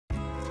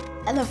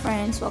Hello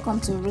friends, welcome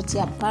to Ruthie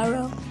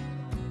Apparel.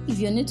 If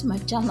you're new to my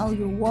channel,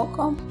 you're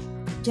welcome.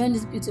 Join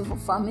this beautiful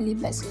family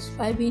by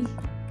subscribing.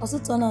 Also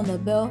turn on the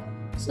bell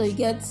so you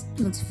get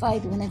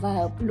notified whenever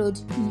I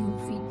upload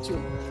new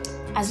video.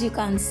 As you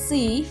can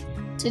see,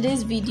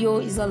 today's video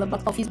is all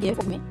about office gear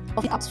for men,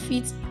 office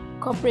outfit,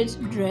 corporate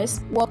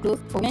dress, work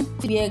clothes for men,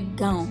 wear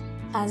gown.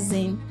 As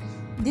in,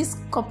 this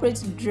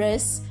corporate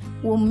dress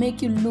will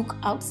make you look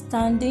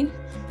outstanding.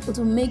 It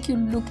will make you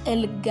look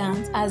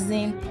elegant, as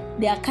in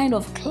they are kind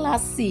of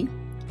classy,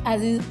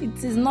 as in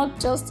it is not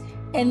just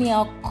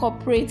anyhow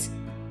corporate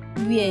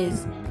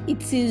wears.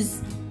 It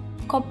is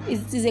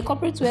a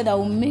corporate wear that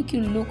will make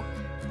you look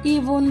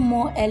even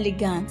more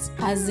elegant,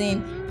 as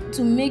in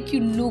to make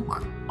you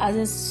look as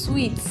a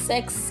sweet,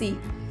 sexy,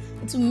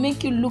 to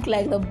make you look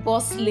like the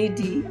boss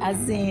lady,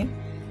 as in.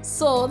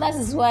 So that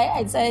is why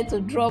I decided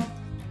to drop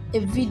a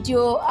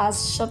video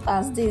as short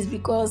as this,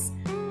 because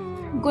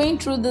going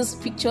through these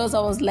pictures I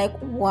was like,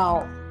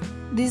 wow,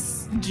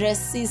 these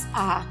dresses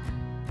are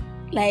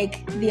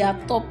like, they are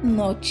top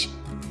notch.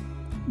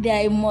 They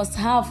are a must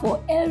have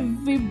for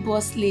every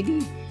boss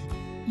lady.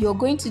 You're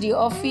going to the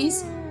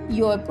office,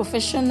 you're a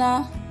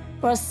professional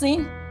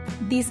person,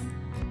 this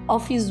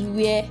office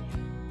wear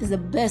is the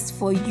best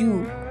for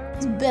you.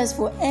 It's best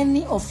for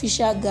any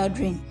official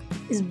gathering.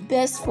 It's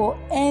best for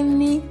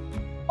any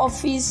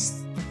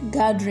office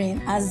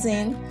gathering, as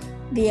in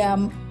they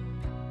are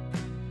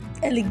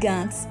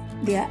elegant,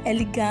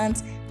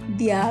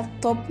 they are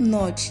top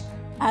notch,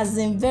 as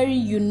in very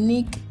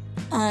unique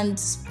and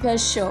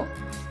special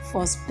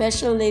for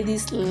special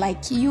ladies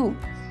like you.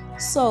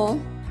 So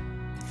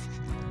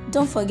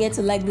don't forget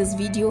to like this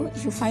video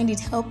if you find it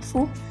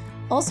helpful.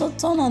 Also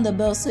turn on the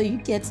bell so you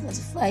get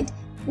notified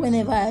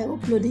whenever I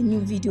upload a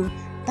new video.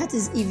 That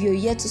is, if you're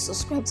yet to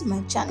subscribe to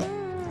my channel,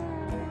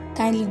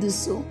 kindly do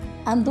so.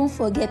 And don't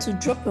forget to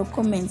drop your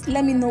comments.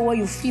 Let me know what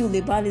you feel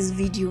about this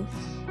video.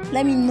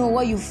 Let me know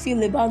what you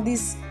feel about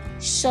this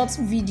short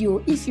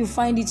video. If you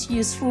find it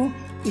useful,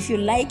 if you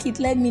like it,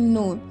 let me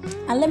know.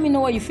 And let me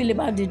know what you feel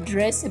about the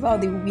dress,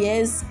 about the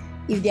wears,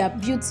 if they are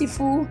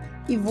beautiful,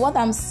 if what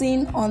I'm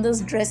seeing on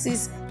those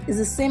dresses is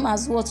the same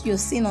as what you're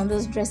seeing on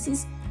those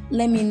dresses.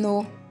 Let me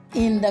know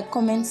in the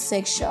comment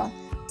section.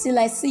 Till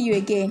I see you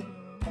again,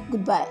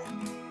 goodbye.